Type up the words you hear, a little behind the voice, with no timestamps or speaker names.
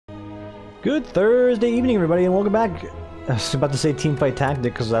Good Thursday evening, everybody, and welcome back. I was about to say Teamfight Tactics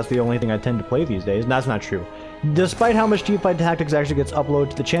because that's the only thing I tend to play these days, and that's not true. Despite how much Teamfight Tactics actually gets uploaded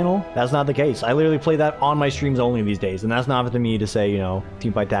to the channel, that's not the case. I literally play that on my streams only these days, and that's not up to me to say, you know,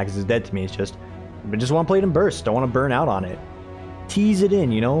 Teamfight Tactics is dead to me. It's just, I just want to play it in bursts. Don't want to burn out on it. Tease it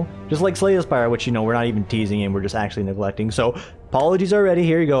in, you know? Just like Spire, which, you know, we're not even teasing in, we're just actually neglecting. So, apologies already.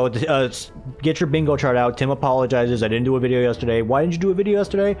 Here you go. Get your bingo chart out. Tim apologizes. I didn't do a video yesterday. Why didn't you do a video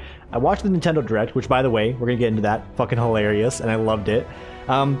yesterday? I watched the Nintendo Direct, which, by the way, we're going to get into that. Fucking hilarious, and I loved it.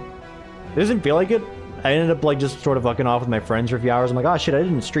 It doesn't feel like it. I ended up, like, just sort of fucking off with my friends for a few hours. I'm like, oh, shit, I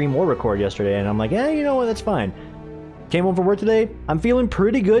didn't stream or record yesterday. And I'm like, yeah, you know what? That's fine. Came home from work today. I'm feeling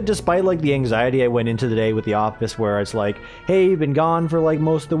pretty good despite like the anxiety I went into the day with the office where it's like, hey, you've been gone for like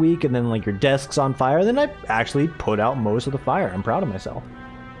most of the week and then like your desk's on fire. Then I actually put out most of the fire. I'm proud of myself.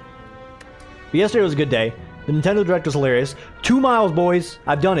 But yesterday was a good day. The Nintendo Direct was hilarious. 2 miles, boys.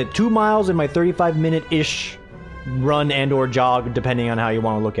 I've done it. 2 miles in my 35-minute-ish run and or jog, depending on how you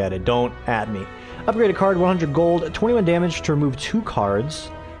want to look at it. Don't at me. Upgraded card, 100 gold, 21 damage to remove 2 cards.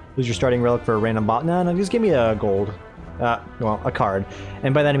 Lose your starting relic for a random bot. No, just give me a gold. Well, a card.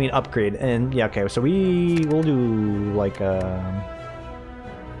 And by that I mean upgrade. And yeah, okay, so we will do like you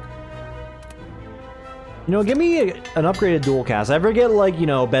know, give me an upgraded dual cast. I forget like, you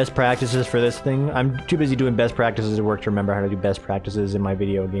know, best practices for this thing. I'm too busy doing best practices at work to remember how to do best practices in my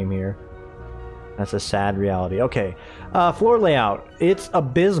video game here. That's a sad reality. Okay, floor layout. It's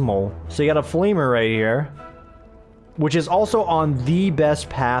abysmal. So you got a flamer right here, which is also on the best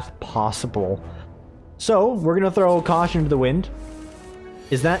path possible. So, we're going to throw caution to the wind.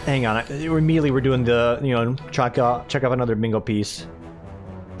 Is that... Hang on. Immediately we're doing the, you know, check off another bingo piece.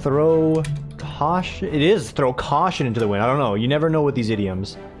 Throw caution... It is throw caution into the wind. I don't know. You never know with these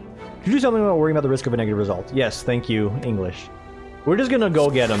idioms. Could you do something about worrying about the risk of a negative result? Yes, thank you, English. We're just going to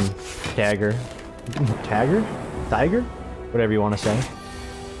go get him, Tagger. Tagger? Tiger? Whatever you want to say.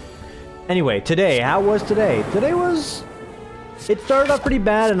 Anyway, today. How was today? Today was... It started off pretty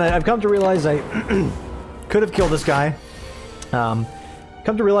bad, and I've come to realize I... could have killed this guy. Come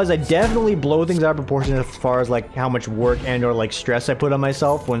to realize I definitely blow things out of proportion as far as like how much work and or like stress I put on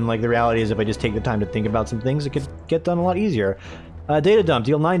myself, when like the reality is if I just take the time to think about some things, it could get done a lot easier. Data dump,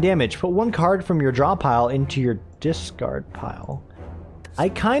 deal 9 damage. Put 1 card from your draw pile into your discard pile. I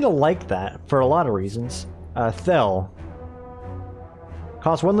kind of like that for a lot of reasons. Thel.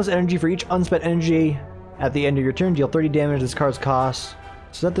 Cost 1 less energy for each unspent energy at the end of your turn. Deal 30 damage. This card's cost.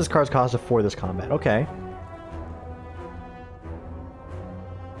 Set this card's cost for this combat. Okay.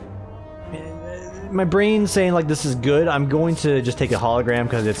 My brain's saying like this is good. I'm going to just take a hologram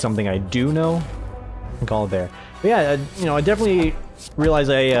because it's something I do know and call it there. But yeah, you know, I definitely realize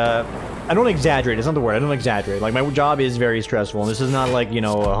I don't exaggerate. It's not the word. I don't exaggerate. Like my job is very stressful, and this is not like, you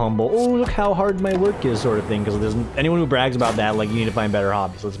know, a humble, oh look how hard my work is sort of thing. Because there's anyone who brags about that, like you need to find better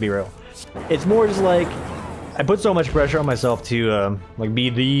hobbies. Let's be real. It's more just like I put so much pressure on myself to like be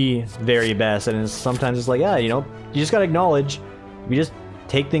the very best, and sometimes it's like, yeah, you know, you just gotta acknowledge. You just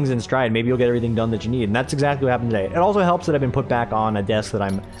take things in stride, maybe you'll get everything done that you need, and that's exactly what happened today. It also helps that I've been put back on a desk that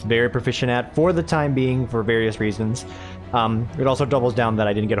I'm very proficient at for the time being for various reasons. It also doubles down that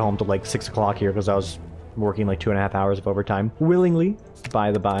I didn't get home till like 6 o'clock here because I was working like 2.5 hours of overtime, willingly,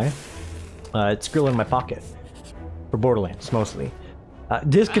 by the by. It's still in my pocket. For Borderlands, mostly.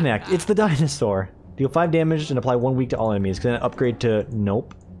 Disconnect, it's the dinosaur. Deal 5 damage and apply 1 week to all enemies. Can I upgrade to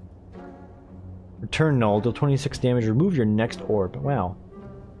nope? Return null, deal 26 damage, remove your next orb. Wow.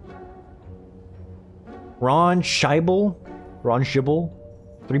 Ron Scheibel?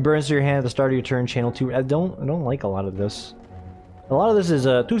 3 burns to your hand at the start of your turn, channel 2. I don't like a lot of this. A lot of this is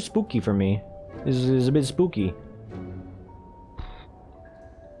too spooky for me. This is a bit spooky.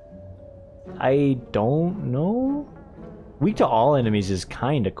 I don't know? Weak to all enemies is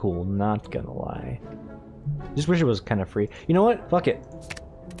kinda cool, not gonna lie. Just wish it was kinda free. You know what? Fuck it.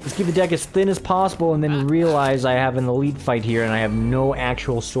 Let's keep the deck as thin as possible and then realize I have an elite fight here and I have no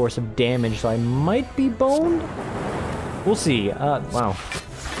actual source of damage, so I might be boned? We'll see. Wow.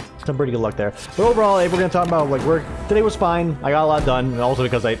 Some pretty good luck there. But overall, if we're gonna talk about like work, today was fine. I got a lot done, and also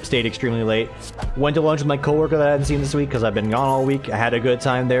because I stayed extremely late. Went to lunch with my coworker that I hadn't seen this week because I've been gone all week. I had a good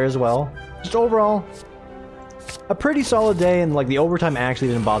time there as well. Just overall, a pretty solid day, and like the overtime actually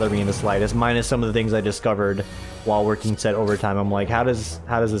didn't bother me in the slightest, minus some of the things I discovered while working set overtime. I'm like, how does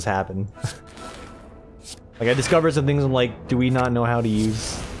this happen? Like I discovered some things, I'm like, do we not know how to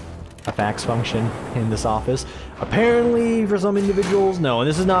use a fax function in this office? Apparently for some individuals, no. And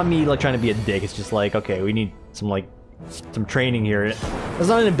this is not me like trying to be a dick, it's just like, okay, we need some training here. That's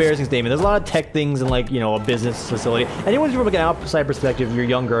not an embarrassing statement. There's a lot of tech things in like, you know, a business facility. Anyone from like an outside perspective, you're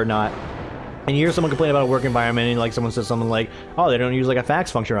younger or not, and you hear someone complain about a work environment, and like someone says something like, "Oh, they don't use like a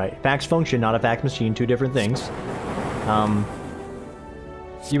fax function right." Fax function, not a fax machine, two different things.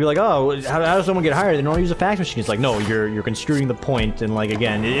 You'd be like, "Oh, how does someone get hired? They don't use a fax machine." It's like, no, you're construing the point, and like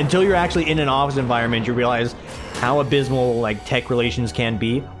again, until you're actually in an office environment, you realize how abysmal like tech relations can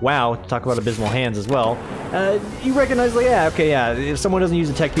be. Wow, talk about abysmal hands as well. You recognize like, yeah, okay, yeah, if someone doesn't use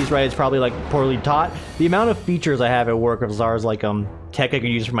a tech piece right, it's probably like poorly taught. The amount of features I have at work as far as like tech I could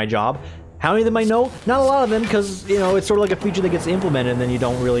use for my job, how many of them I know? Not a lot of them, because, you know, it's sort of like a feature that gets implemented and then you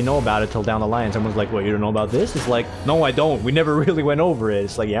don't really know about it till down the line. Someone's like, "What, you don't know about this?" It's like, no, I don't. We never really went over it.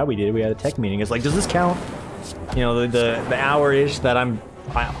 It's like, yeah, we did. We had a tech meeting. It's like, does this count? You know, the hour-ish that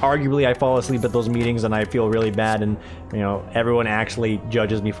arguably I fall asleep at those meetings and I feel really bad, and, you know, everyone actually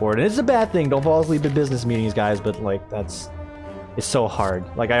judges me for it. And it's a bad thing. Don't fall asleep at business meetings, guys, but, like, it's so hard.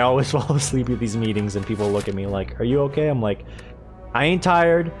 Like, I always fall asleep at these meetings and people look at me like, "Are you okay?" I'm like, I ain't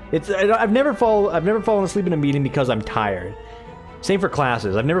tired. I've never fallen asleep in a meeting because I'm tired. Same for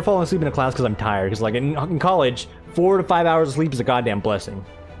classes. I've never fallen asleep in a class because I'm tired. Because like in college, 4 to 5 hours of sleep is a goddamn blessing,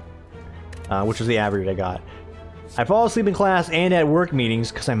 which was the average I got. I fall asleep in class and at work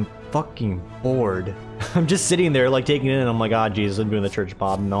meetings because I'm fucking bored. I'm just sitting there like taking it in, and I'm like, "Ah, Jesus, I'm doing the church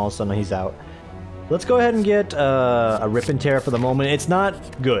bob," and all of a sudden he's out. Let's go ahead and get a Rip and Tear for the moment. It's not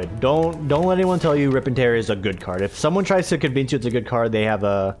good. Don't let anyone tell you Rip and Tear is a good card. If someone tries to convince you it's a good card, they have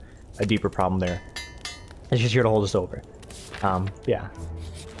a deeper problem there. It's just here to hold us over. Yeah.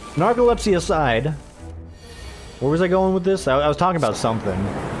 Narcolepsy aside, where was I going with this? I was talking about something.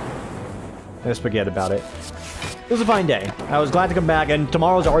 Let's forget about it. It was a fine day. I was glad to come back, and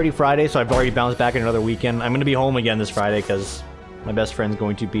tomorrow's already Friday, so I've already bounced back in another weekend. I'm going to be home again this Friday because my best friend's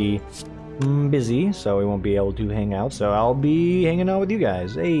going to be busy, so we won't be able to hang out, so I'll be hanging out with you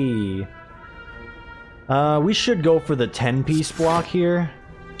guys. Hey. We should go for the 10-piece block here.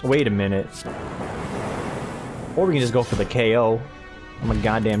 Wait a minute. Or we can just go for the KO. I'm a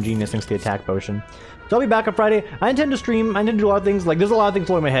goddamn genius thanks to the attack potion. So I'll be back on Friday. I intend to stream. I intend to do a lot of things. Like, there's a lot of things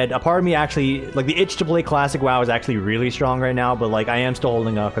flowing in my head. A part of me actually, like, the itch to play Classic WoW is actually really strong right now, but, like, I am still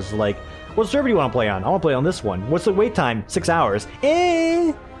holding up because, like, what server do you want to play on? I want to play on this one. What's the wait time? 6 hours.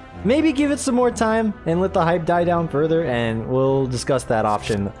 Maybe give it some more time and let the hype die down further, and we'll discuss that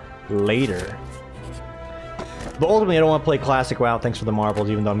option later. But ultimately, I don't want to play Classic WoW, thanks for the marbles,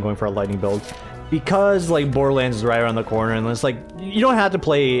 even though I'm going for a lightning build. Because, like, Borderlands is right around the corner, and it's like, you don't have to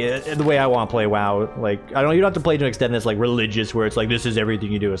play the way I want to play WoW. Like, you don't have to play to an extent that's, like, religious, where it's like, this is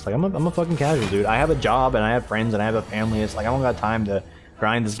everything you do. It's like, I'm a fucking casual, dude. I have a job, and I have friends, and I have a family. It's like, I don't got time to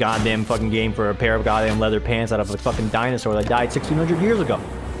grind this goddamn fucking game for a pair of goddamn leather pants out of a fucking dinosaur that died 1,600 years ago.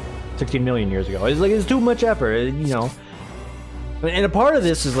 16 million years ago. It's like, it's too much effort, you know. And a part of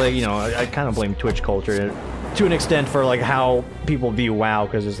this is like, you know, I kind of blame Twitch culture to an extent for like how people view WoW,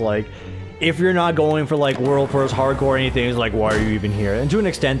 because it's like, if you're not going for like world first hardcore or anything, it's like, why are you even here? And to an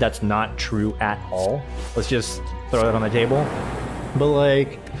extent, that's not true at all. Let's just throw that on the table. But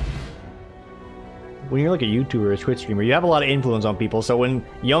like, when you're like a YouTuber or a Twitch streamer, you have a lot of influence on people. So when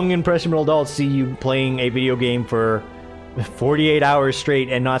young impressionable adults see you playing a video game for 48 hours straight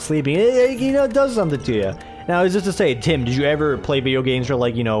and not sleeping, you know, it does something to you. Now, it's just to say, Tim, did you ever play video games for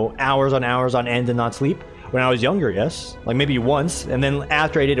like, you know, hours on end and not sleep? When I was younger, yes. Like maybe once, and then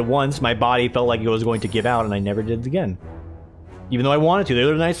after I did it once, my body felt like it was going to give out, and I never did it again. Even though I wanted to. The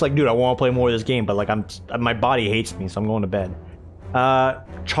other nights, like, dude, I want to play more of this game, but like, my body hates me, so I'm going to bed.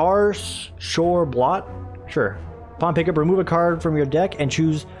 Shore Blot? Sure. Upon pickup, remove a card from your deck and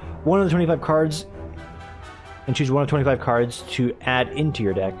choose one of the 25 cards. And choose one of 25 cards to add into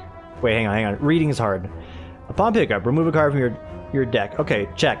your deck. Wait, hang on. Reading is hard. Upon pickup, remove a card from your deck. Okay,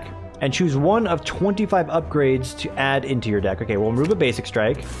 check. And choose one of 25 upgrades to add into your deck. Okay, we'll remove a basic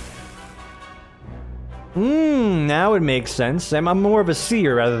strike. Now it makes sense. I'm more of a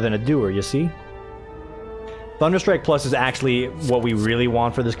seer rather than a doer, you see? Thunderstrike Plus is actually what we really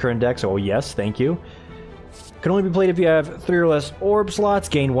want for this current deck, so yes, thank you. Can only be played if you have 3 or less orb slots,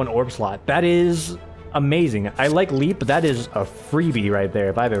 gain 1 orb slot. That is amazing. I like Leap, but that is a freebie right there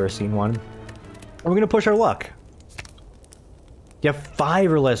if I've ever seen one. And we're gonna push our luck. You have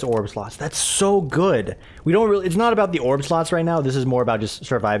 5 or less orb slots. That's so good. We don't really. It's not about the orb slots right now. This is more about just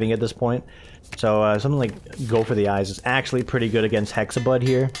surviving at this point. So something like Go for the Eyes is actually pretty good against Hexabud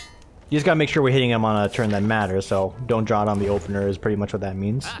here. You just gotta make sure we're hitting him on a turn that matters. So don't draw it on the opener is pretty much what that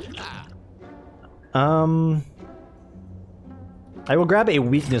means. I will grab a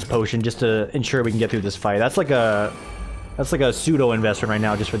weakness potion just to ensure we can get through this fight. That's like a pseudo investment right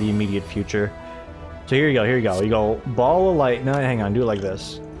now, just for the immediate future. So here you go, You go ball of light. No, hang on, do it like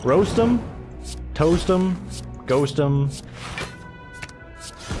this. Roast them, toast them, ghost them.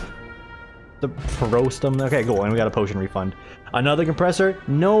 The Prostum. Okay, cool. And we got a potion refund. Another compressor?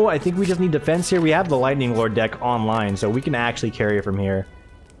 No, I think we just need defense here. We have the Lightning Lord deck online, so we can actually carry it from here.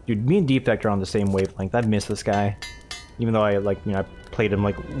 Dude, me and Defect are on the same wavelength. I've missed this guy. Even though I, like, you know, I played him,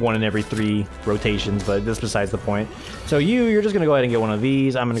 like, 1 in every 3 rotations, but that's besides the point. So you're just gonna go ahead and get one of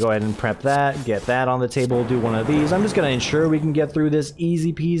these. I'm gonna go ahead and prep that, get that on the table, do one of these. I'm just gonna ensure we can get through this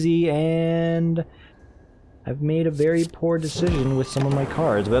easy peasy, and I've made a very poor decision with some of my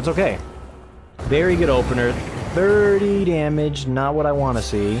cards, but that's okay. Very good opener. 30 damage, not what I want to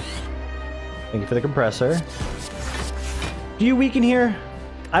see. Thank you for the compressor. Do you weaken here?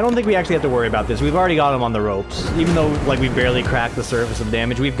 I don't think we actually have to worry about this. We've already got him on the ropes. Even though, like, we barely cracked the surface of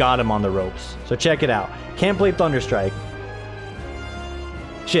damage, we've got him on the ropes. So check it out. Can't play Thunderstrike.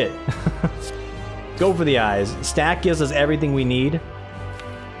 Shit. Go for the eyes. Stack gives us everything we need.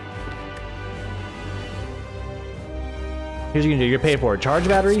 Here's what you can do. You're paid for it. Charge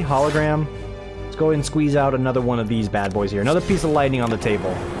battery, hologram. Let's go ahead and squeeze out another one of these bad boys here. Another piece of lightning on the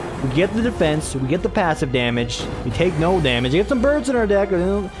table. We get the defense, we get the passive damage, we take no damage, we get some birds in our deck,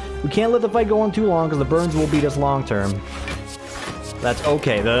 we can't let the fight go on too long because the burns will beat us long term. That's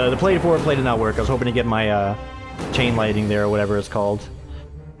okay. The play forward play did not work. I was hoping to get my chain lightning there or whatever it's called.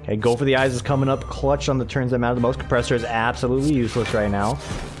 Okay, go for the eyes is coming up clutch on the turns that matter the most. Compressor is absolutely useless right now.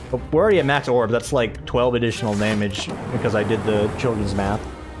 But we're already at max orb. That's like 12 additional damage because I did the children's math.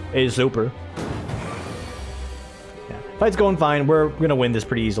 It is super. Fight's going fine. We're gonna win this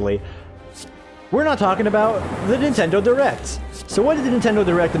pretty easily. We're not talking about the Nintendo Direct. So what did the Nintendo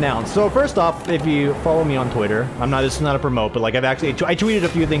Direct announce? So first off, if you follow me on Twitter, this is not a promote, but like I tweeted a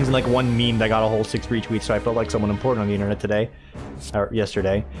few things in like one meme that got a whole 6 retweets, so I felt like someone important on the internet today, or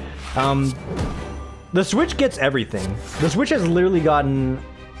yesterday. The Switch gets everything. The Switch has literally gotten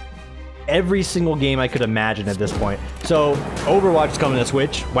every single game I could imagine at this point. So Overwatch is coming to the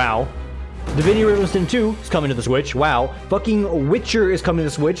Switch. Wow. Divinity Original Sin 2 is coming to the Switch. Wow. Fucking Witcher is coming to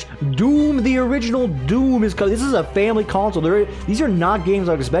the Switch. Doom, the original Doom is coming. This is a family console. These are not games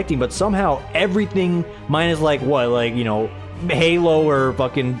I was expecting, but somehow everything minus like what? Like, you know, Halo or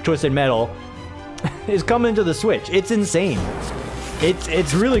fucking Twisted Metal is coming to the Switch. It's insane.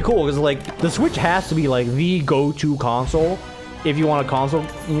 It's really cool because like the Switch has to be like the go-to console if you want a console,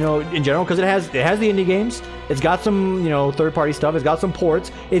 you know, in general, because it has the indie games. It's got some, you know, third-party stuff. It's got some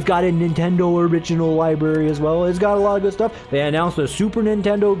ports. It's got a Nintendo original library as well. It's got a lot of good stuff. They announced the Super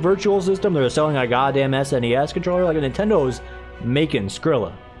Nintendo Virtual System. They're selling a goddamn SNES controller. Like, Nintendo's making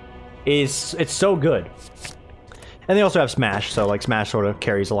Skrilla. It's so good. And they also have Smash, so like Smash sort of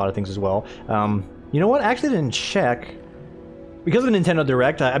carries a lot of things as well. You know what? I actually didn't check. Because of the Nintendo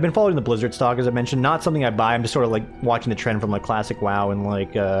Direct, I've been following the Blizzard stock, as I mentioned. Not something I buy. I'm just sort of like watching the trend from like classic WoW and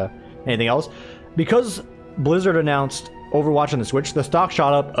like anything else. Because Blizzard announced Overwatch on the Switch, the stock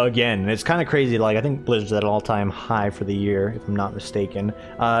shot up again. It's kind of crazy. Like, I think Blizzard's at an all-time high for the year, if I'm not mistaken.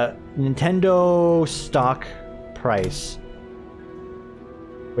 Nintendo stock price.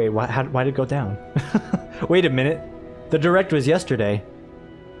 Wait, why did it go down? Wait a minute. The Direct was yesterday.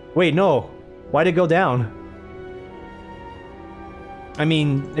 Wait, no. Why did it go down? I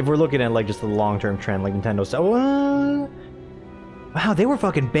mean, if we're looking at like just the long-term trend, like Nintendo stuff. Wow, they were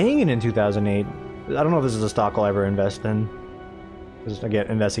fucking banging in 2008. I don't know if this is a stock I'll ever invest in. Because again,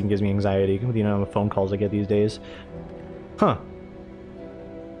 investing gives me anxiety with the amount of phone calls I get these days. Huh.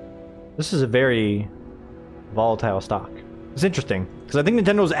 This is a very volatile stock. It's interesting. Because I think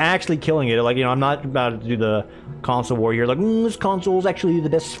Nintendo's actually killing it. Like, you know, I'm not about to do the console war here. Like, this console is actually the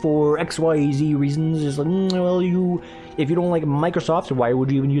best for X, Y, Z reasons. It's like, well, if you don't like Microsoft, why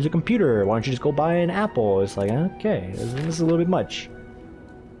would you even use a computer? Why don't you just go buy an Apple? It's like, okay, this is a little bit much.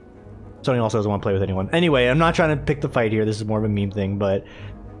 Sony also doesn't want to play with anyone. Anyway, I'm not trying to pick the fight here. This is more of a meme thing, but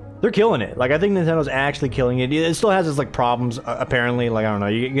they're killing it. Like, I think Nintendo's actually killing it. It still has its like problems, apparently. Like, I don't know.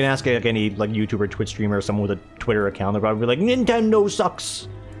 You can ask like any like YouTuber, Twitch streamer, or someone with a Twitter account. They'll probably be like, Nintendo sucks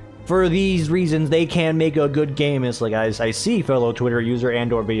for these reasons. They can make a good game. It's like, I see, fellow Twitter user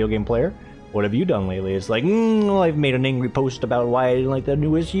and/or video game player. What have you done lately? It's like, well, I've made an angry post about why I didn't like the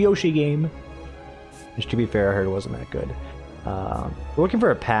newest Yoshi game. Which, to be fair, I heard it wasn't that good. We're looking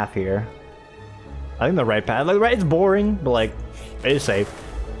for a path here. I think the right path. Like, right, it's boring, but like, it is safe.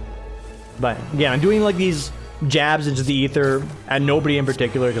 But yeah, I'm doing like these jabs into the ether at nobody in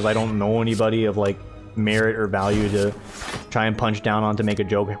particular because I don't know anybody of like merit or value to try and punch down on to make a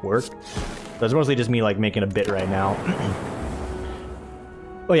joke work. So it's mostly just me like making a bit right now.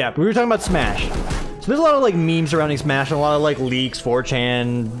 Oh yeah, but we were talking about Smash. So there's a lot of like memes surrounding Smash and a lot of like leaks,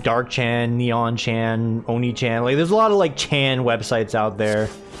 4chan, Dark Chan, Neon Chan, Oni Chan. Like there's a lot of like Chan websites out there.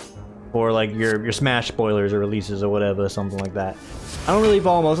 or like your Smash spoilers or releases or whatever, something like that. I don't really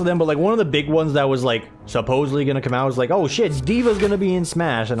follow most of them, but like one of the big ones that was like supposedly gonna come out was like, oh shit, Diva's gonna be in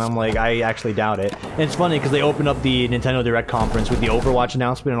Smash, and I'm like, I actually doubt it. And it's funny because they opened up the Nintendo Direct conference with the Overwatch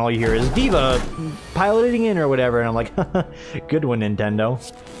announcement, and all you hear is Diva piloting in or whatever, and I'm like, good one, Nintendo.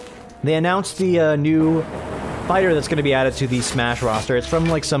 They announced the new fighter that's going to be added to the Smash roster. It's from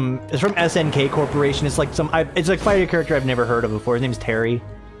like it's from SNK Corporation. It's like it's like fighter character I've never heard of before. His name's Terry.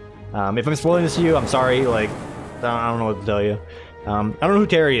 If I'm spoiling this to you, I'm sorry. Like, I don't know what to tell you. I don't know who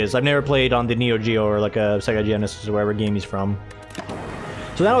Terry is. I've never played on the Neo Geo or like a Sega Genesis or wherever game he's from.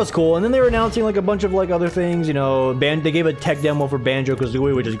 So that was cool. And then they were announcing like a bunch of like other things. You know, they gave a tech demo for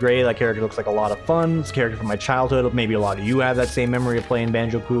Banjo-Kazooie, which is great. That character looks like a lot of fun. It's a character from my childhood. Maybe a lot of you have that same memory of playing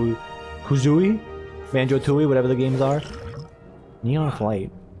Banjo-Kazooie, Banjo-Tooie, whatever the games are. Neon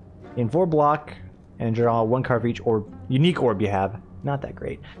Flight. In 4 block and draw 1 card for each unique orb you have. Not that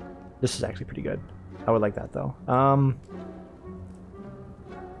great. This is actually pretty good. I would like that though.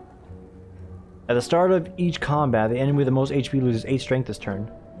 At the start of each combat, the enemy with the most HP loses 8 strength this turn.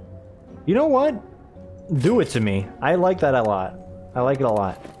 You know what? Do it to me. I like that a lot. I like it a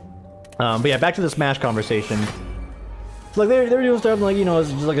lot. But yeah, back to the Smash conversation. It's like they're doing stuff like, you know,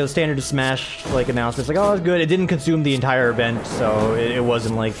 it's just like a standard Smash like announcement. It's like, oh, it's good. It didn't consume the entire event, so it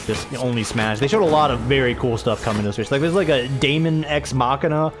wasn't like just only Smash. They showed a lot of very cool stuff coming to Switch. Like there's like a Daemon X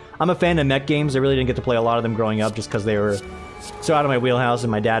Machina. I'm a fan of mech games. I really didn't get to play a lot of them growing up just because they were so out of my wheelhouse,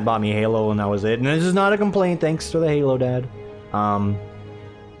 and my dad bought me Halo, and that was it. And this is not a complaint. Thanks to the Halo dad.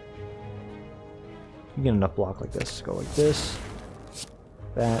 You get enough block like this. Go like this.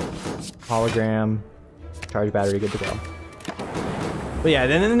 That hologram, charge battery, good to go. But yeah,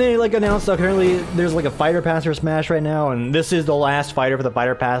 then they like announced currently there's like a fighter pass for Smash right now, and this is the last fighter for the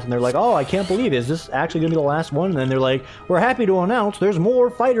fighter pass, and they're like, oh, I can't believe it. Is this actually gonna be the last one? And then they're like, we're happy to announce there's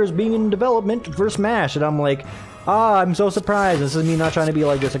more fighters being in development for Smash, and I'm like, I'm so surprised. This is me not trying to be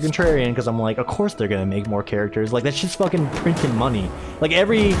like this a contrarian, because I'm like, of course they're gonna make more characters. Like, that's just fucking printing money. Like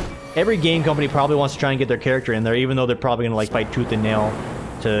every game company probably wants to try and get their character in there, even though they're probably gonna like fight tooth and nail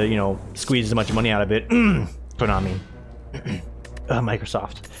to, you know, squeeze as much money out of it. Konami.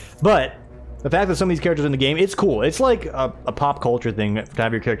 Microsoft. But the fact that some of these characters in the game, it's cool. It's like a pop culture thing to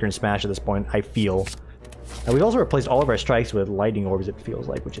have your character in Smash at this point, I feel. And we've also replaced all of our strikes with lightning orbs, it feels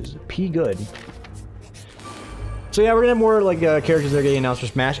like, which is good. So yeah, we're gonna have more like characters that are getting announced for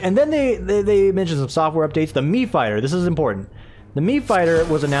Smash. And then they mentioned some software updates. The Mii Fighter, this is important. The Mii Fighter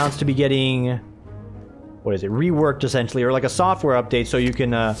was announced to be getting, what is it, reworked essentially, or like a software update, so you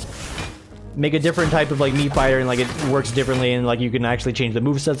can make a different type of like Mii Fighter, and like it works differently, and like you can actually change the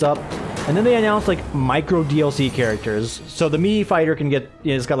movesets up. And then they announced like micro DLC characters. So the Mii Fighter can get,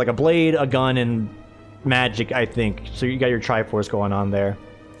 you know, it's got like a blade, a gun, and magic, I think. So you got your Triforce going on there.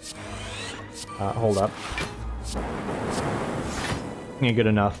 Hold up. Yeah, good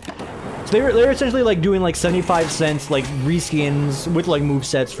enough. So they're essentially like doing like 75 cents like reskins with like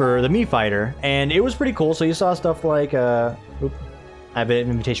movesets for the Mii Fighter, and it was pretty cool. So you saw stuff like I have an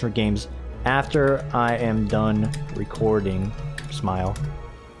invitation for games. After I am done recording, smile.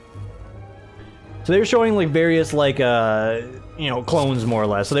 So they were showing like various like you know, clones more or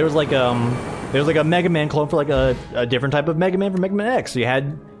less. So there was like a Mega Man clone for like a different type of Mega Man for Mega Man X. So you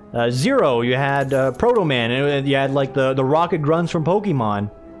had Zero, you had Proto Man, and you had like the Rocket Grunts from Pokemon.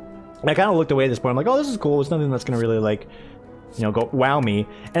 And I kind of looked away at this point. I'm like, oh, this is cool. It's nothing that's gonna really like, you know, go wow me.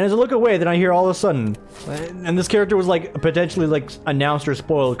 And as I look away, then I hear all of a sudden, and this character was like potentially like announced or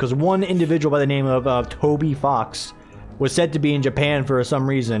spoiled, because one individual by the name of Toby Fox was said to be in Japan for some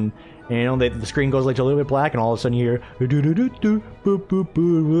reason. And you know, the screen goes like a little bit black, and all of a sudden you hear do do do do boop boop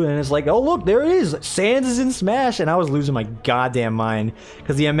boop, and it's like, oh look, there it is. Sans is in Smash, and I was losing my goddamn mind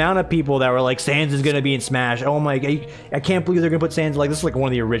because the amount of people that were like, Sans is gonna be in Smash. Oh my, I can't believe they're gonna put Sans. Like, this is like one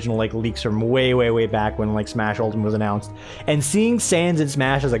of the original like leaks from way back when like Smash Ultimate was announced, and seeing Sans in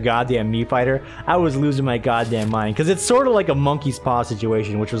Smash as a goddamn Mii Fighter, I was losing my goddamn mind, because it's sort of like a monkey's paw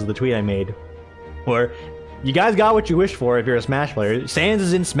situation, which was the tweet I made, where you guys got what you wished for if you're a Smash player. Sans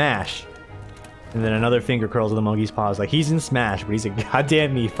is in Smash. And then another finger curls of the monkey's paws, like, he's in Smash, but he's a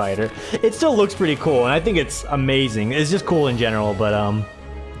goddamn Mii Fighter. It still looks pretty cool, and I think it's amazing. It's just cool in general, but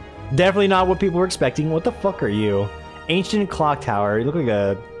definitely not what people were expecting. What the fuck are you? Ancient Clock Tower. You look like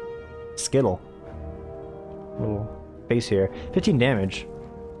a Skittle. Little face here. 15 damage.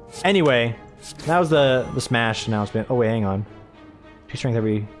 Anyway, that was the Smash announcement. Oh wait, hang on. 2 strength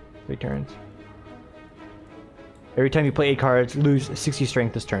every 3 turns. Every time you play 8 cards, lose 60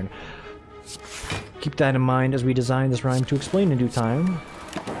 strength this turn. Keep that in mind as we design this rhyme to explain in due time.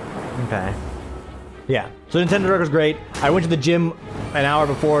 Okay. Yeah. So Nintendo Direct was great. I went to the gym an hour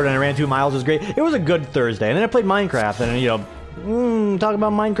before and I ran 2 miles. It was great. It was a good Thursday. And then I played Minecraft and, you know, talk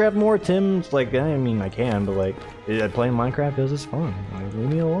about Minecraft more, Tim. It's like, I mean, I can, but like, playing Minecraft is just fun. Like, leave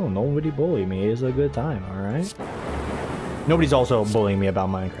me alone. Nobody bully me. It's a good time, alright? Nobody's also bullying me about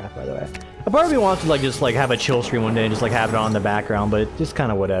Minecraft, by the way. A part of me wants to, like, just, like, have a chill stream one day and just, like, have it on in the background, but it's just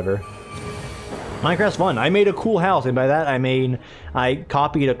kind of whatever. Minecraft's fun. I made a cool house, and by that I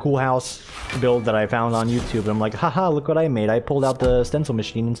copied a cool house build that I found on YouTube, and I'm like, haha, look what I made. I pulled out the stencil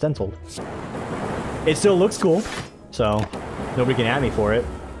machine and stenciled. It still looks cool, so nobody can at me for it.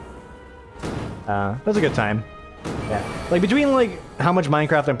 That's a good time. Yeah. Like, between, like, how much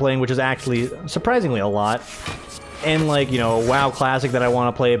Minecraft I'm playing, which is actually surprisingly a lot, and, like, you know, WoW Classic that I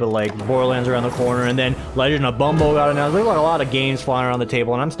want to play, but, like, Borderlands around the corner, and then Legend of Bumbo got announced. There's, like, a lot of games flying around the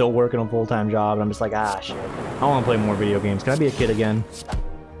table, and I'm still working a full-time job, and I'm just like, ah, shit. I want to play more video games. Can I be a kid again?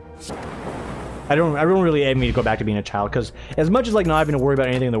 I don't really aim me to go back to being a child, because as much as, like, not having to worry about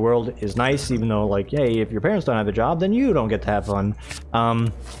anything in the world is nice, even though, like, hey, if your parents don't have a job, then you don't get to have fun.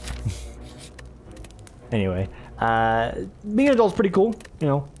 Anyway, being an adult's pretty cool, you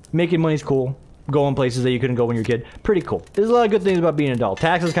know, making money's cool. Going places that you couldn't go when you were a kid. Pretty cool. There's a lot of good things about being an adult.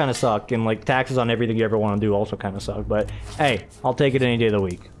 Taxes kind of suck, and like taxes on everything you ever want to do also kind of suck, but hey, I'll take it any day of the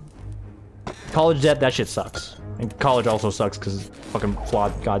week. College debt, that shit sucks. And college also sucks because fucking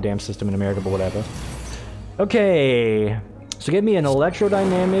flawed goddamn system in America, but whatever. Okay, so get me an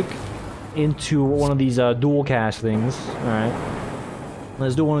electrodynamic into one of these dual cast things. Alright.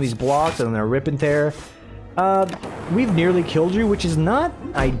 Let's do one of these blocks and then a rip and tear. We've nearly killed you, which is not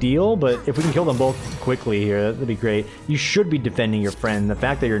ideal, but if we can kill them both quickly here, that'd be great. You should be defending your friend. The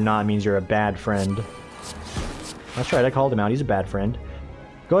fact that you're not means you're a bad friend. That's right, I called him out. He's a bad friend.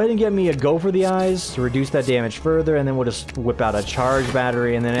 Go ahead and get me a go for the eyes to reduce that damage further, and then we'll just whip out a charge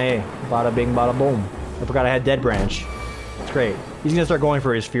battery, and then, hey, bada bing, bada boom. I forgot I had Dead Branch. It's great. He's gonna start going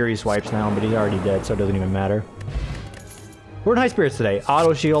for his Fury swipes now, but he's already dead, so it doesn't even matter. We're in high spirits today.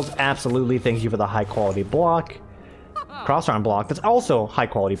 Auto shields, absolutely. Thank you for the high quality block. Crossarm block, that's also high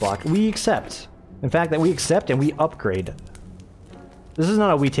quality block. We accept. In fact, that we accept and we upgrade. This is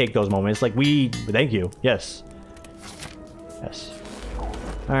not a we take those moments. It's like we thank you. Yes. Yes.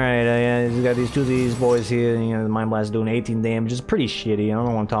 Alright, we got these boys here. You know, the Mind Blast doing 18 damage. It's pretty shitty. I don't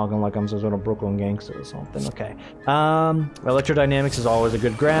know why I'm talking like I'm some sort of Brooklyn gangster or something. Okay. Electrodynamics is always a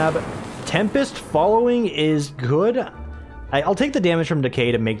good grab. Tempest following is good. I'll take the damage from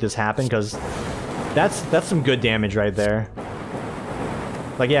Decay to make this happen, because that's some good damage right there.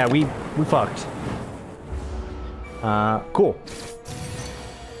 Like, yeah, we fucked. Cool.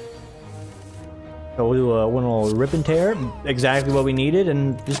 So we'll do one little rip and tear, exactly what we needed,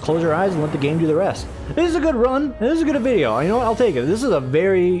 and just close our eyes and let the game do the rest. This is a good run. This is a good video. You know what? I'll take it. This is a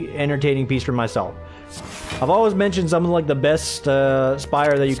very entertaining piece for myself. I've always mentioned something like the best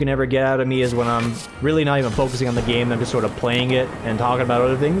Spire that you can ever get out of me is when I'm really not even focusing on the game. I'm just sort of playing it and talking about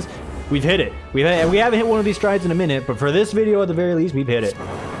other things. We've hit it. We haven't hit one of these strides in a minute, but for this video at the very least, we've hit it.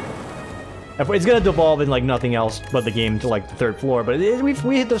 It's gonna devolve in like nothing else but the game to like the 3rd floor, but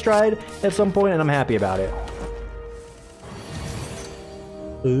we hit the stride at some point, and I'm happy about it.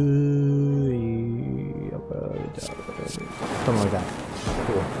 Something like that.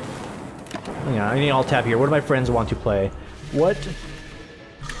 Cool. Hang on, I need alt tab here. What do my friends want to play? What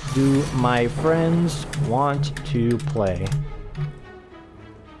do my friends want to play?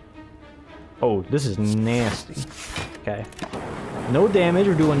 Oh, this is nasty. Okay. No damage.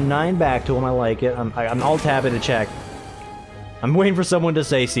 We're doing 9 back to him. I like it. I'm alt tabbing to check. I'm waiting for someone to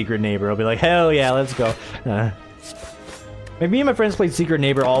say Secret Neighbor. I'll be like, hell yeah, let's go. Like, me and my friends played Secret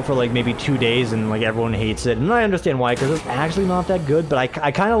Neighbor all for like maybe 2 days, and like everyone hates it, and I understand why, because it's actually not that good. But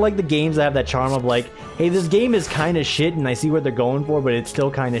I kind of like the games that have that charm of like, hey, this game is kind of shit, and I see what they're going for, but it's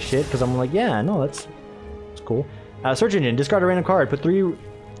still kind of shit. Because I'm like, yeah, no, that's cool. Search engine. Discard a random card.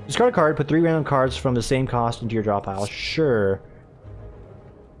 Discard a card. Put 3 random cards from the same cost into your draw pile. Sure.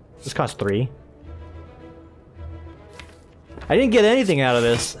 This costs 3. I didn't get anything out of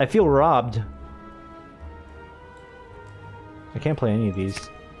this. I feel robbed. I can't play any of these.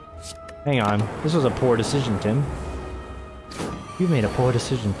 Hang on. This was a poor decision, Tim. You've made a poor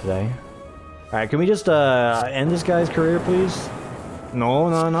decision today. Alright, can we just end this guy's career, please?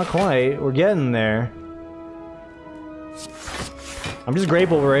 No, not quite. We're getting there. I'm just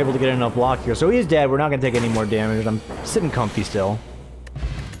grateful we're able to get enough block here. So he's dead. We're not going to take any more damage. I'm sitting comfy still.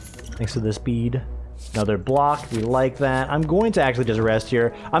 Thanks to the speed. Another block. We like that. I'm going to actually just rest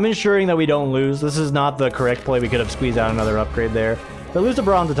here. I'm ensuring that we don't lose. This is not the correct play. We could have squeezed out another upgrade there. If I lose to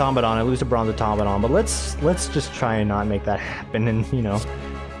Bronze Automaton, I lose to Bronze Automaton. But let's just try and not make that happen, and, you know,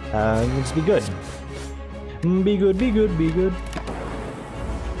 let's be good. Be good, be good, be good.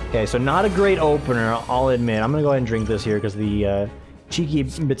 Okay, so not a great opener, I'll admit. I'm gonna go ahead and drink this here because the cheeky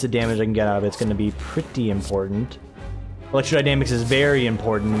bits of damage I can get out of it's gonna be pretty important. Electrodynamics is very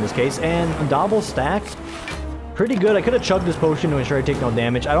important in this case, and double stack, pretty good. I could have chugged this potion to ensure I take no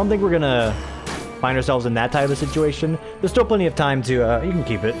damage. I don't think we're gonna find ourselves in that type of situation. There's still plenty of time to, you can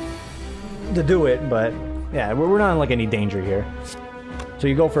keep it, to do it, but yeah, we're not in like any danger here. So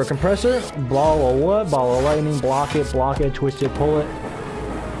you go for a compressor, ball of lightning, block it, twist it, pull it.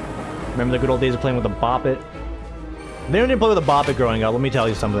 Remember the good old days of playing with a bop it? They didn't play with a bop it growing up, let me tell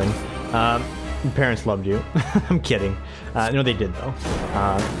you something. Your parents loved you. I'm kidding. No, they did though.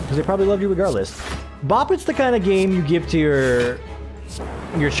 Because they probably loved you regardless. Bop It's the kind of game you give to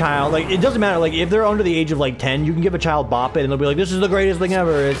your child. Like, it doesn't matter. Like, if they're under the age of like 10, you can give a child Bop It and they'll be like, this is the greatest thing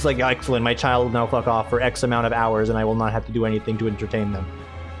ever. It's like, excellent. My child will now fuck off for X amount of hours and I will not have to do anything to entertain them.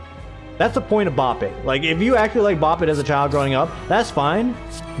 That's the point of Bop It. Like, if you actually like Bop It as a child growing up, that's fine.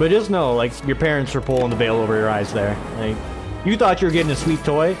 But just know, like, your parents are pulling the veil over your eyes there. Like, you thought you were getting a sweet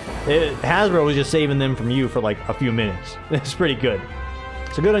toy. Hasbro was just saving them from you for like a few minutes. It's pretty good.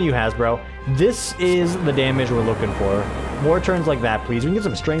 So good on you, Hasbro. This is the damage we're looking for. More turns like that, please. We can get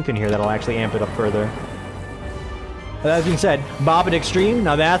some strength in here that'll actually amp it up further. That being said, Bop It Extreme,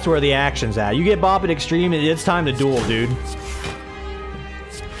 now that's where the action's at. You get Bop It Extreme, it's time to duel, dude.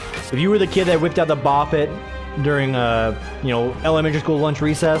 If you were the kid that whipped out the Bop It during, you know, elementary school lunch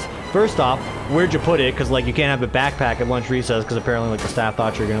recess, first off, where'd you put it? Because, like, you can't have a backpack at lunch recess because apparently, like, the staff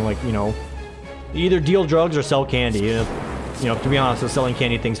thought you're gonna, like, you know, either deal drugs or sell candy. You know, to be honest, the selling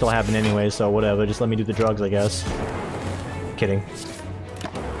candy thing still happened anyway, so whatever. Just let me do the drugs, I guess. Kidding.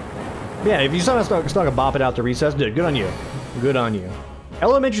 Yeah, if you somehow stuck a Bop It out to recess, dude, good on you. Good on you.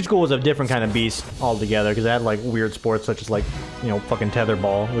 Elementary school was a different kind of beast altogether because it had, like, weird sports such as, like, you know, fucking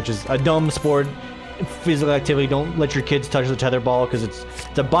tetherball, which is a dumb sport. Physical activity. Don't let your kids touch the tetherball because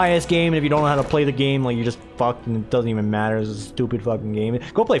it's a biased game, and if you don't know how to play the game, like, you're just fucked and it doesn't even matter. It's a stupid fucking game.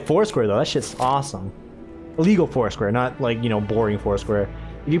 Go play Foursquare though, that shit's awesome. Illegal Foursquare, not like, you know, boring Foursquare.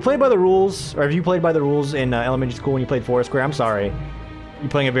 If you play by the rules, or if you played by the rules in elementary school when you played Foursquare, I'm sorry, you're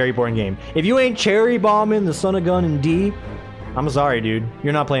playing a very boring game. If you ain't cherry bombing the son of gun in D, I'm sorry, dude,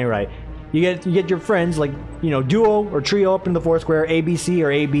 you're not playing right. You get your friends, like, you know, duo or trio up in the Foursquare, ABC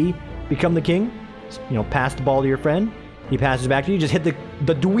or AB, become the king. You know, pass the ball to your friend. He passes back to you. Just hit the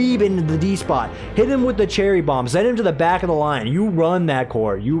dweeb into the D spot. Hit him with the cherry bomb. Send him to the back of the line. You run that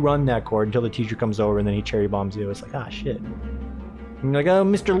court. You run that court until the teacher comes over and then he cherry bombs you. It's like, ah, shit. And you're like, oh,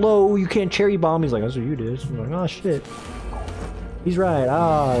 Mr. Lowe, you can't cherry bomb. He's like, that's what you did. I'm like, oh, shit. He's right.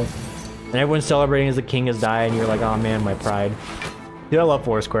 Ah. And everyone's celebrating as the king has died. And you're like, oh, man, my pride. Dude, I love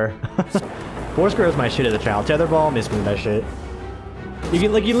Foursquare. Foursquare was my shit as a child. Tetherball, miss me with that shit. You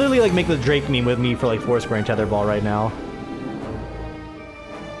can, like, you literally, like, make the Drake meme with me for, like, Foursquare and Tetherball right now.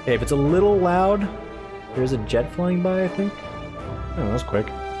 Okay, if it's a little loud, there's a jet flying by, I think. Oh, that was quick.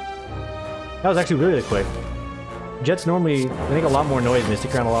 That was actually really quick. Jets normally, they make a lot more noise and they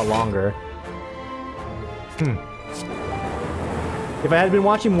stick around a lot longer. If I had been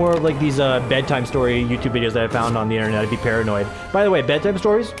watching more of, like, these bedtime story YouTube videos that I found on the internet, I'd be paranoid. By the way, bedtime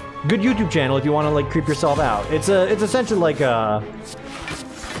stories? Good YouTube channel if you want to, like, creep yourself out. It's essentially like, let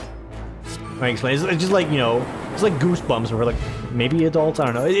me explain. It's just like, you know, it's like Goosebumps for, like, maybe adults, I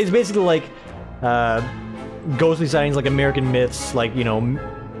don't know. It's basically like, ghostly sightings, like American myths, like, you know,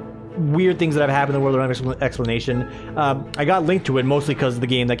 weird things that have happened in the world without explanation. I got linked to it mostly because of the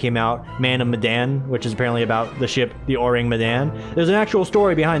game that came out, Man of Medan, which is apparently about the ship, the Orang Medan. There's an actual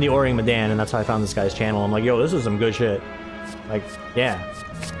story behind the Orang Medan, and that's how I found this guy's channel. I'm like, yo, this is some good shit. Like, yeah,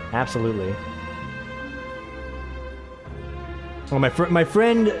 absolutely. Well, my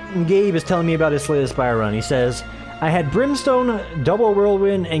friend Gabe is telling me about his Slay the Spire run. He says, I had Brimstone, Double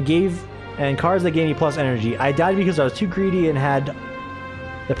Whirlwind, and cards that gave me plus energy. I died because I was too greedy and had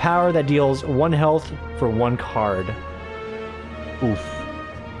the power that deals 1 health for 1 card. Oof.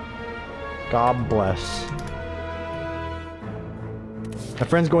 God bless. My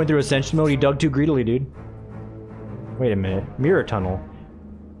friend's going through Ascension mode. He dug too greedily, dude. Wait a minute. Mirror tunnel.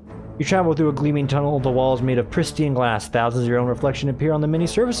 You travel through a gleaming tunnel. The walls made of pristine glass. Thousands of your own reflection appear on the many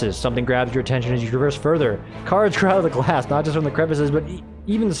surfaces. Something grabs your attention as you traverse further. Cards grow out of the glass, not just from the crevices, but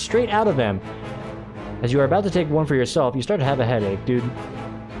even straight out of them. As you are about to take one for yourself, you start to have a headache, dude.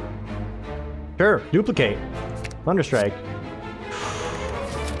 Sure, duplicate. Thunderstrike.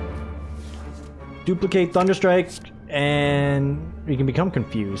 Duplicate Thunderstrike, and you can become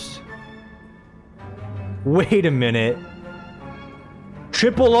confused. Wait a minute.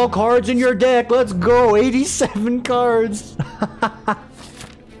 Triple all cards in your deck. Let's go. 87 cards.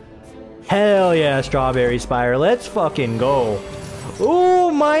 Hell yeah, Strawberry Spire. Let's fucking go.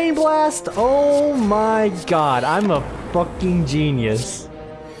 Ooh, Mind Blast. Oh my god. I'm a fucking genius.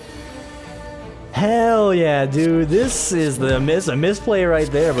 Hell yeah, dude. This is a misplay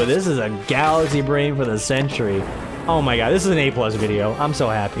right there, but this is a galaxy brain for the century. Oh my god, this is an A+ video. I'm so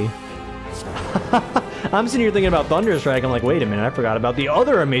happy. I'm sitting here thinking about Thunderstrike. I'm like, wait a minute, I forgot about the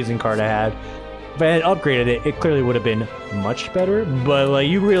other amazing card I had. If I had upgraded it, it clearly would have been much better, but like,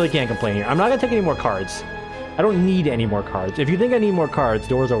 you really can't complain here. I'm not gonna take any more cards. I don't need any more cards. If you think I need more cards,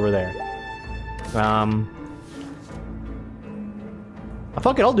 door's over there.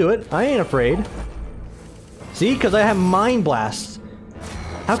 Fuck it, I'll do it. I ain't afraid. See? Because I have Mind Blasts.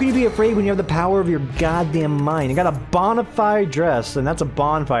 How can you be afraid when you have the power of your goddamn mind? You got a bonafide dress, and that's a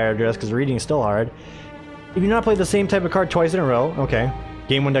bonfire dress because reading is still hard. If you not play the same type of card twice in a row, okay.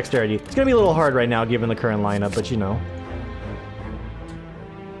 Game 1 dexterity. It's gonna be a little hard right now given the current lineup, but you know.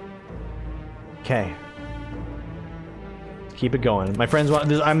 Okay. Keep it going. My friends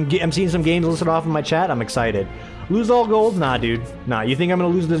want. I'm seeing some games listed off in my chat. I'm excited. Lose all gold? Nah, dude. Nah. You think I'm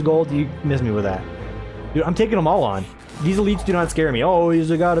gonna lose this gold? You miss me with that. Dude, I'm taking them all on. These elites do not scare me. Oh,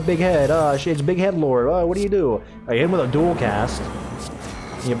 he's got a big head. It's big head lord. What do? I hit him with a dual cast.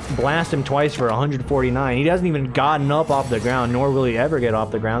 You blast him twice for 149. He hasn't even gotten up off the ground, nor will he ever get off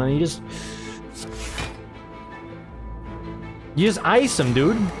the ground. And you just ice him,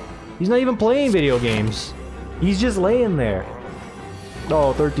 dude. He's not even playing video games. He's just laying there.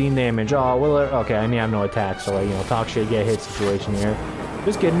 Oh, 13 damage. Oh, well, okay. I mean, I have no attack, so like, you know, talk shit, get hit situation here.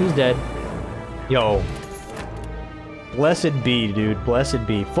 Just kidding. He's dead. Yo. Blessed be, dude. Blessed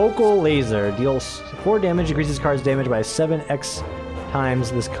be. Focal laser deals 4 damage, increases card's damage by 7x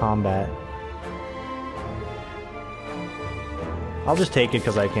times this combat. I'll just take it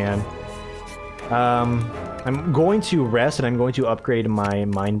because I can. I'm going to rest and I'm going to upgrade my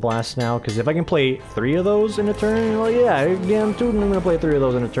Mind Blast now, because if I can play 3 of those in a turn, well, yeah, damn tootin', I'm going to play 3 of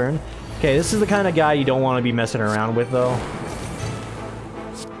those in a turn. Okay, this is the kind of guy you don't want to be messing around with, though.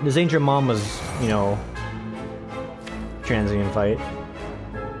 This ain't your mama's, you know, transient fight.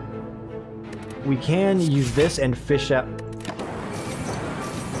 We can use this and fish out...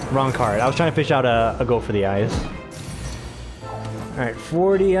 Wrong card. I was trying to fish out a go for the eyes. Alright,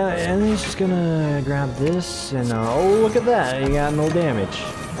 40, and he's just gonna grab this, and oh, look at that, you got no damage.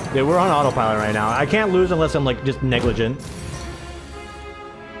 Dude, we're on autopilot right now. I can't lose unless I'm, like, just negligent.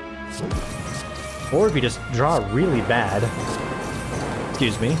 Or if you just draw really bad.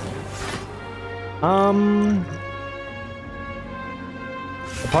 Excuse me. A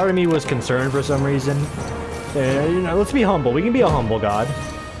part of me was concerned for some reason. You know, let's be humble. We can be a humble god.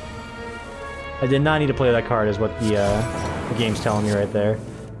 I did not need to play that card, is what the game's telling me right there.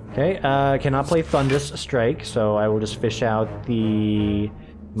 Okay, cannot play Thunderstrike, so I will just fish out the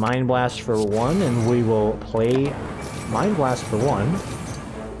Mind Blast for 1, and we will play Mind Blast for 1.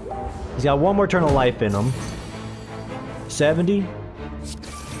 He's got 1 more turn of life in him. 70.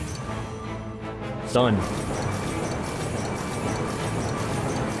 Done.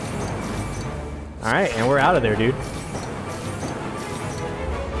 Alright, and we're out of there, dude.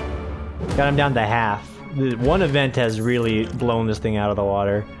 Got him down to half. The one event has really blown this thing out of the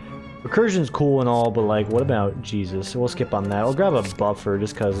water. Recursion's cool and all, but like, what about Jesus? We'll skip on that. I'll grab a buffer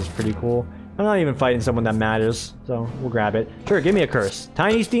just because it's pretty cool. I'm not even fighting someone that matters, so we'll grab it. Sure, give me a curse.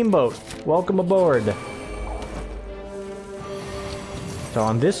 Tiny Steamboat, welcome aboard. So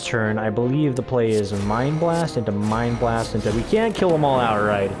on this turn, I believe the play is Mind Blast into Mind Blast into... We can't kill them all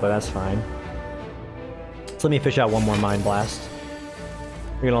outright, but that's fine. So let me fish out 1 more Mind Blast.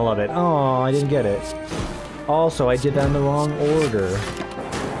 You're gonna love it. Oh, I didn't get it. Also, I did that in the wrong order.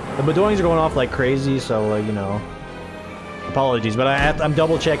 The Bedoings are going off like crazy, so, like, you know... Apologies, but I'm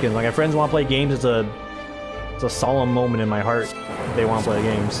double checking. Like, my friends want to play games, it's a solemn moment in my heart if they want to play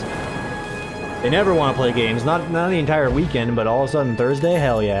games. They never want to play games, not the entire weekend, but all of a sudden Thursday,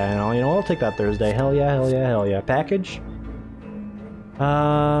 hell yeah. You know, I'll take that Thursday. Hell yeah, hell yeah, hell yeah. Package?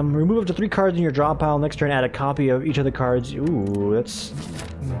 Remove up to 3 cards in your draw pile. Next turn, add a copy of each of the cards. Ooh, that's...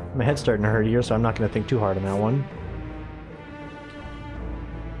 My head's starting to hurt here, so I'm not going to think too hard on that one.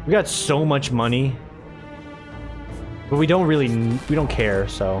 We got so much money. But we don't care,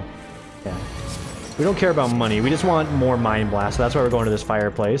 so... Yeah. We don't care about money. We just want more Mind Blast, so that's why we're going to this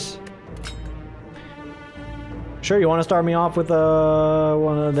fireplace. Sure, you want to start me off with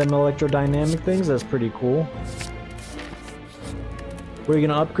one of them electrodynamic things? That's pretty cool. What are you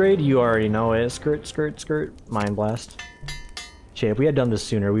gonna upgrade? You already know it. Skirt, skirt, skirt. Mind Blast. Shit, if we had done this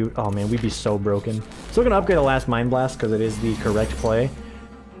sooner, oh man, we'd be so broken. Still gonna upgrade the last Mind Blast because it is the correct play.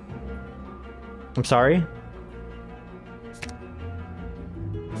 I'm sorry?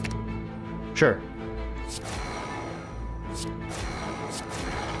 Sure.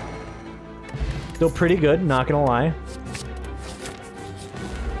 Still pretty good, not gonna lie.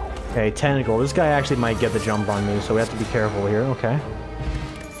 Okay, tentacle. This guy actually might get the jump on me, so we have to be careful here. Okay.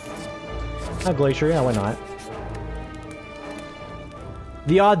 Glacier, yeah, why not?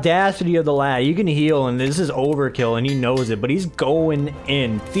 The audacity of the lad. You can heal, and this is overkill, and he knows it, but he's going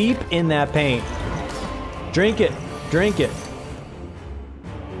in. Deep in that paint. Drink it. Drink it.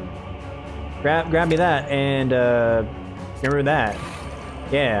 Grab me that, and, remember that.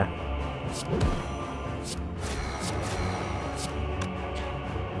 Yeah.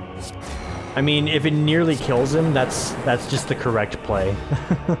 I mean, if it nearly kills him, that's just the correct play.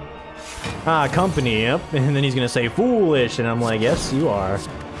 Ah, company, yep. And then he's gonna say, foolish, and I'm like, yes, you are.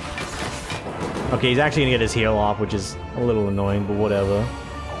 Okay, he's actually gonna get his heal off, which is a little annoying, but whatever.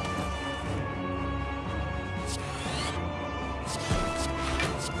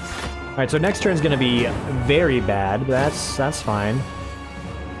 Alright, so next turn's gonna be very bad, but that's fine.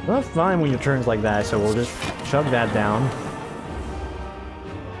 Well, fine when your turn's like that, so we'll just shove that down.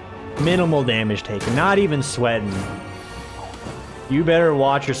 Minimal damage taken, not even sweating. You better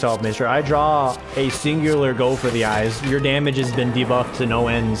watch yourself, mister. I draw a singular go for the eyes. Your damage has been debuffed to no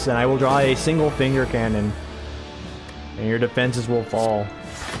ends, and I will draw a single finger cannon. And your defenses will fall.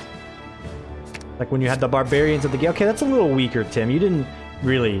 Like when you had the barbarians at the game. Okay, that's a little weaker, Tim. You didn't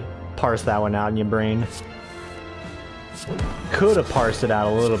really parse that one out in your brain. Could have parsed it out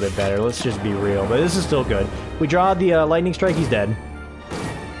a little bit better, let's just be real. But this is still good. We draw the lightning strike, he's dead.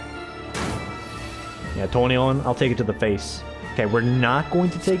 Yeah, Tony Owen, I'll take it to the face. Okay, we're not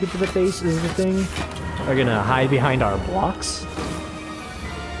going to take it to the face is the thing. We're gonna hide behind our blocks.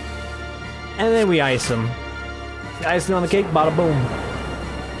 And then we ice him. Icing on the cake, bada boom.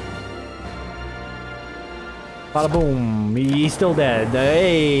 Bada boom. He's still dead.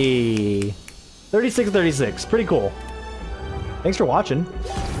 Hey! 36-36. Pretty cool. Thanks for watching.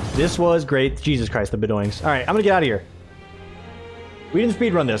 This was great. Jesus Christ, the Bedoings. Alright, I'm gonna get out of here. We didn't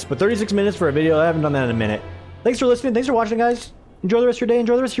speedrun this, but 36 minutes for a video. I haven't done that in a minute. Thanks for listening. Thanks for watching, guys. Enjoy the rest of your day.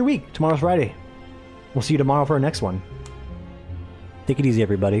 Enjoy the rest of your week. Tomorrow's Friday. We'll see you tomorrow for our next one. Take it easy,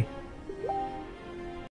 everybody.